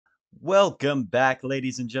Welcome back,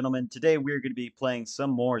 ladies and gentlemen. Today we're going to be playing some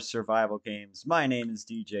more survival games. My name is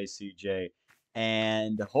DJ CJ,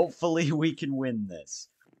 and hopefully we can win this.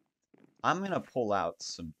 I'm going to pull out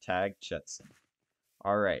some Tag Jetson.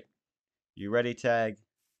 Alright, you ready, Tag?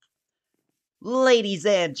 Ladies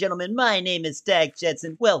and gentlemen, my name is Tag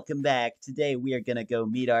Jetson. Welcome back. Today we are gonna go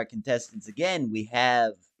meet our contestants again. We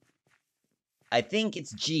have, I think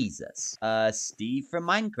it's Jesus. Steve from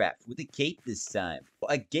Minecraft with a cape this time.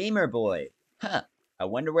 A gamer boy. Huh, I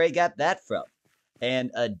wonder where he got that from.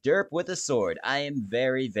 And a derp with a sword. I am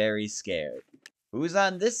very, very scared. Who's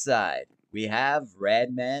on this side? We have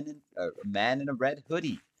Red Man, a man in a red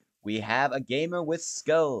hoodie. We have a gamer with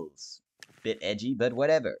skulls. Bit edgy, but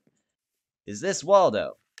whatever. Is this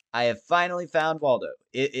Waldo? I have finally found Waldo.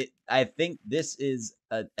 I think this is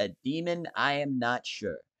a demon. I am not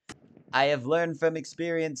sure. I have learned from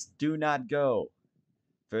experience, do not go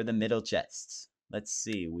for the middle chests. Let's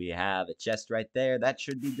see, we have a chest right there. That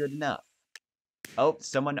should be good enough. Oh,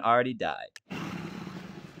 someone already died.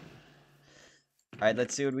 Alright,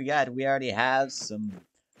 let's see what we got. We already have some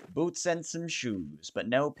boots and some shoes, but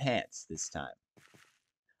no pants this time.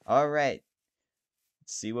 Alright.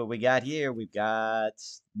 Let's see what we got here. We've got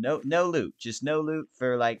no loot. Just no loot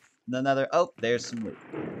for like another. Oh, there's some loot.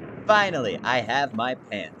 Finally, I have my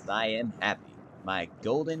pants. I am happy. My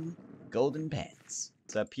golden pants.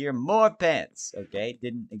 It's up here. More pants. Okay,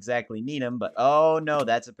 didn't exactly need them, but oh no,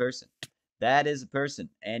 that's a person. That is a person,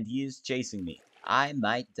 and he is chasing me. I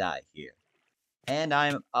might die here. And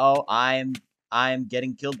I'm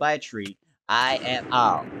getting killed by a tree.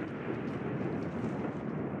 Oh.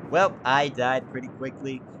 Well, I died pretty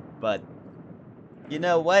quickly, but you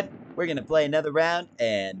know what? We're gonna play another round,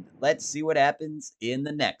 and let's see what happens in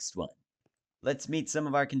the next one. Let's meet some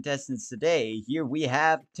of our contestants today. Here we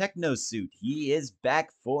have Technosuit. He is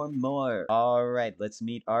back for more. Alright, let's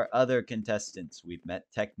meet our other contestants. We've met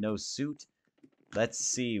Technosuit. Let's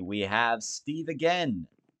see, we have Steve again.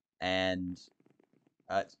 And,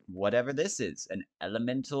 whatever this is, an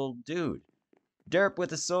elemental dude. Derp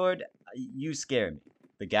with a sword, you scare me.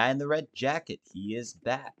 The guy in the red jacket, he is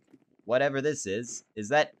back. Whatever this is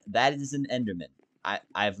that is an Enderman.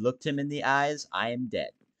 I've looked him in the eyes, I am dead.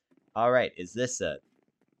 Alright, is this a...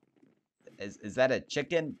 Is that a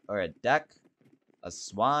chicken? Or a duck? A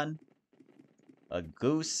swan? A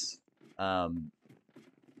goose?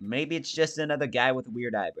 Maybe it's just another guy with a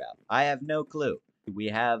weird eyebrow. I have no clue. We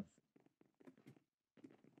have...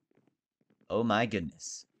 Oh my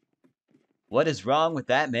goodness. What is wrong with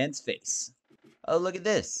that man's face? Oh, look at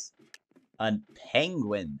this. A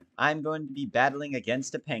penguin. I'm going to be battling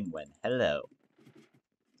against a penguin. Hello.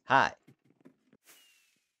 Hi.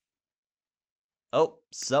 Oh,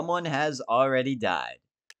 someone has already died.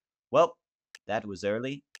 Well, that was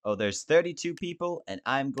early. Oh, there's 32 people, and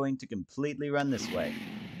I'm going to completely run this way.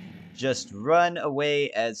 Just run away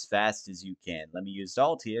as fast as you can. Let me use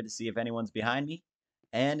Alt here to see if anyone's behind me.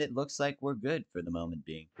 And it looks like we're good for the moment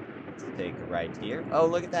being. Let's take a right here. Oh,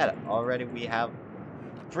 look at that. Already we have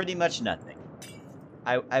pretty much nothing.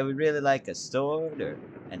 I would really like a sword or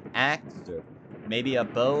an axe or maybe a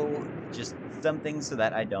bow. Just something so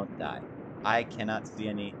that I don't die. I cannot see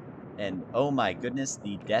any. And oh my goodness,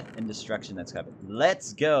 the death and destruction that's coming.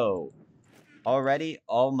 Let's go! Already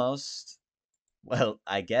almost, well,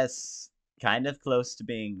 I guess, kind of close to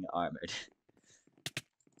being armored.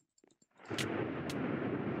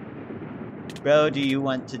 Bro, do you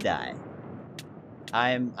want to die?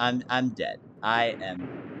 I'm dead. I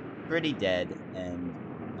am pretty dead, and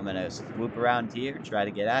I'm gonna swoop around here, try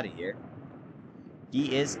to get out of here.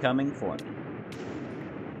 He is coming for me.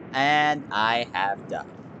 And I have died.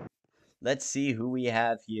 Let's see who we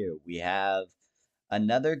have here. We have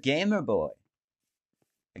another gamer boy.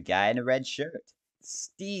 A guy in a red shirt.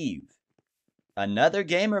 Steve. Another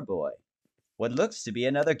gamer boy. What looks to be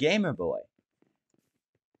another gamer boy.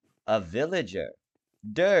 A villager.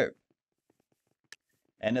 Derp.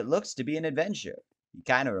 And it looks to be an adventure. He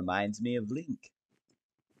kind of reminds me of Link.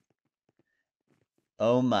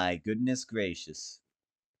 Oh my goodness gracious.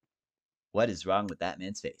 What is wrong with that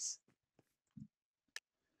man's face?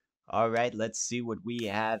 Alright, let's see what we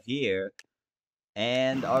have here.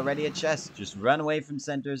 And already a chest. Just run away from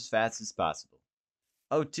center as fast as possible.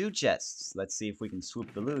 Oh, 2 chests. Let's see if we can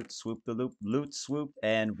swoop the loot. Swoop the loot. Loot, swoop.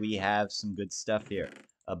 And we have some good stuff here.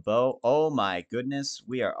 A bow. Oh my goodness.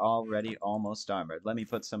 We are already almost armored. Let me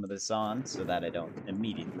put some of this on so that I don't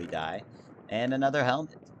immediately die. And another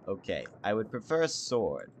helmet. Okay. I would prefer a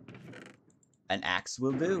sword. An axe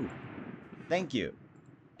will do. Thank you.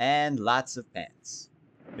 And lots of pants.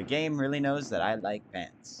 The game really knows that I like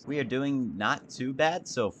pants. We are doing not too bad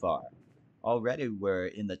so far. Already we're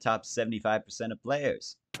in the top 75% of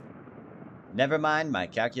players. Never mind, my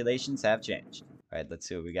calculations have changed. Alright, let's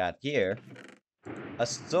see what we got here. A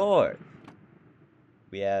sword!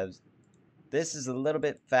 We have... This is a little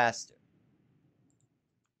bit faster.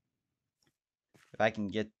 If I can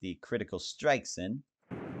get the critical strikes in.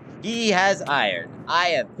 He has iron. I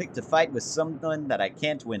have picked a fight with someone that I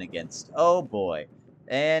can't win against. Oh boy.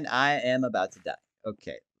 And I am about to die.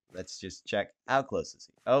 Okay, let's just check. How close is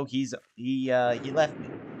he? Oh, he left me.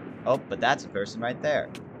 Oh, but that's a person right there.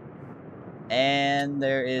 And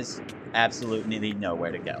there is absolutely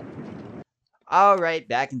nowhere to go. Alright,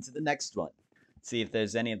 back into the next one. Let's see if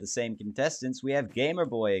there's any of the same contestants. We have Gamer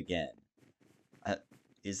Boy again.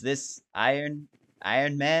 Is this Iron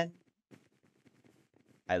Man?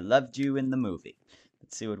 I loved you in the movie.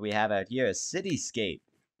 Let's see what we have out here. A cityscape.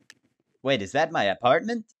 Wait, is that my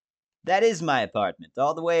apartment? That is my apartment,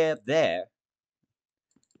 all the way up there.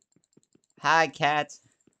 Hi, cat.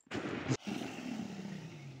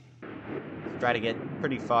 Try to get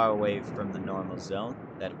pretty far away from the normal zone.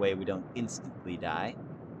 That way we don't instantly die.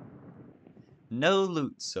 No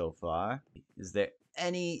loot so far. Is there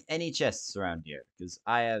any chests around here? Because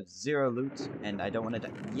I have 0 loot and I don't want to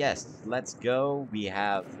die. Yes, let's go. We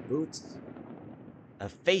have boots. A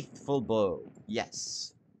faithful bow.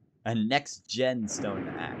 Yes. A next-gen stone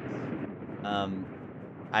axe.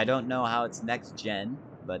 I don't know how it's next-gen,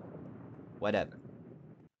 but whatever.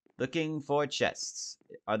 Looking for chests.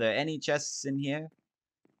 Are there any chests in here?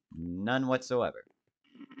 None whatsoever.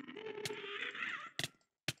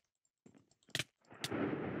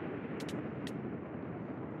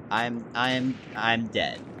 I'm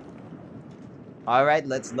dead. Alright,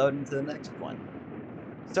 let's load into the next one.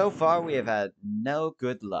 So far, we have had no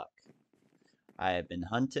good luck. I have been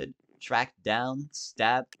hunted, tracked down,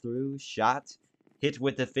 stabbed through, shot, hit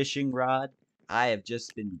with a fishing rod. I have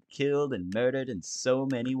just been killed and murdered in so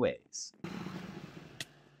many ways.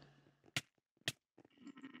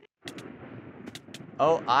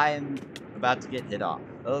 Oh, I'm about to get hit off.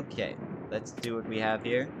 Okay, let's see what we have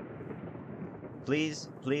here. Please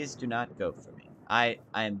do not go for me. I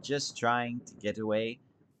am just trying to get away,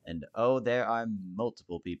 and oh, there are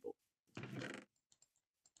multiple people.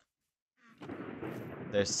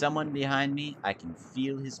 There's someone behind me. I can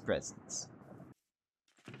feel his presence.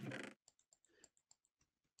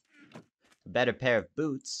 A better pair of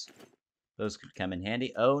boots. Those could come in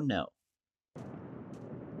handy. Oh no.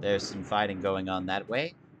 There's some fighting going on that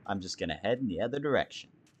way. I'm just gonna head in the other direction.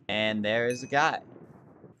 And there is a guy.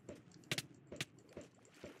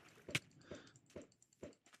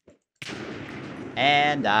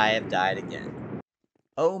 And I have died again.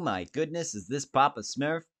 Oh my goodness, is this Papa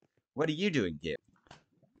Smurf? What are you doing here?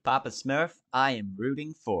 Papa Smurf, I am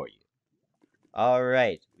rooting for you.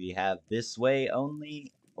 Alright, we have this way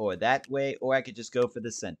only, or that way, or I could just go for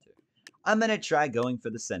the center. I'm gonna try going for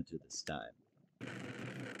the center this time.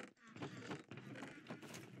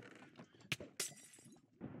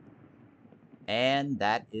 And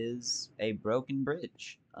that is a broken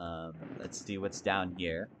bridge. Let's see what's down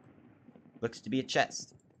here. Looks to be a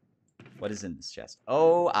chest. What is in this chest?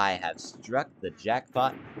 Oh, I have struck the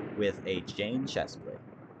jackpot with a chain chestplate.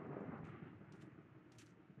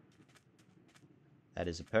 That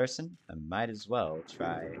is a person. I might as well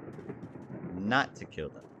try not to kill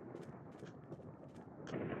them.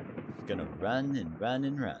 Just gonna run and run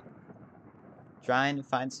and run. Trying to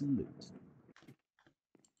find some loot.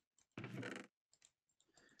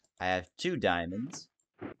 I have 2 diamonds.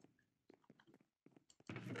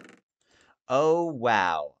 Oh,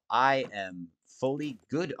 wow. I am fully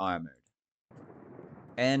good armored.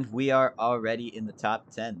 And we are already in the top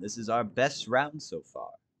 10. This is our best round so far.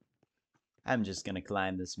 I'm just gonna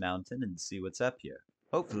climb this mountain and see what's up here.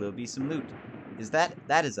 Hopefully there'll be some loot.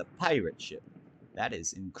 That is a pirate ship. That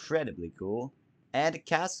is incredibly cool. And a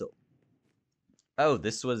castle. Oh,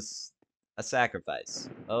 this was a sacrifice.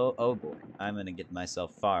 Oh boy. I'm gonna get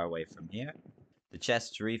myself far away from here. The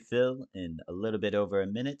chests refill in a little bit over a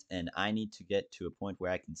minute, and I need to get to a point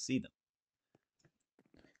where I can see them.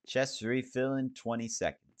 Chests refill in 20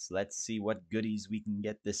 seconds. Let's see what goodies we can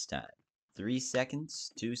get this time. 3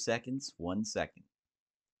 seconds, 2 seconds, 1 second.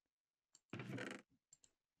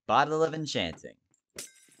 Bottle of Enchanting.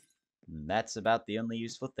 And that's about the only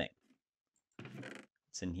useful thing.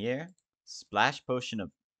 What's in here? Splash Potion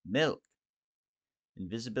of Milk.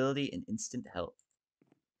 Invisibility and instant health.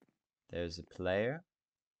 There's a player.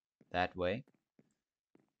 That way.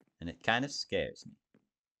 And it kind of scares me.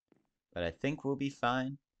 But I think we'll be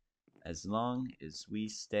fine as long as we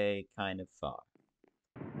stay kind of far.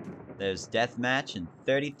 There's deathmatch in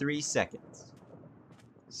 33 seconds.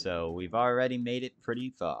 So we've already made it pretty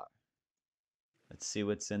far. Let's see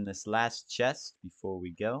what's in this last chest before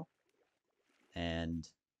we go. And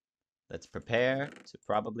let's prepare to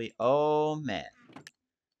probably... Oh, man.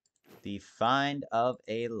 The find of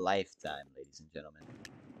a lifetime, ladies and gentlemen.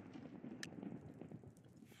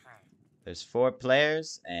 There's 4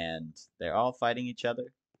 players, and they're all fighting each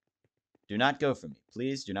other. Do not go for me.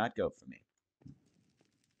 Please do not go for me.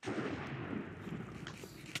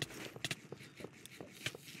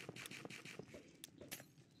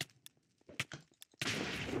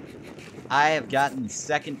 I have gotten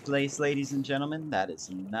 2nd place, ladies and gentlemen. That is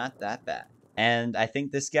not that bad. And I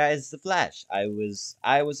think this guy is the Flash. I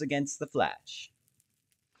was against the Flash.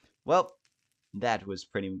 Well, that was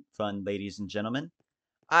pretty fun, ladies and gentlemen.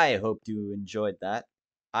 I hope you enjoyed that.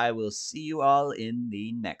 I will see you all in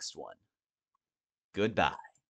the next one. Goodbye.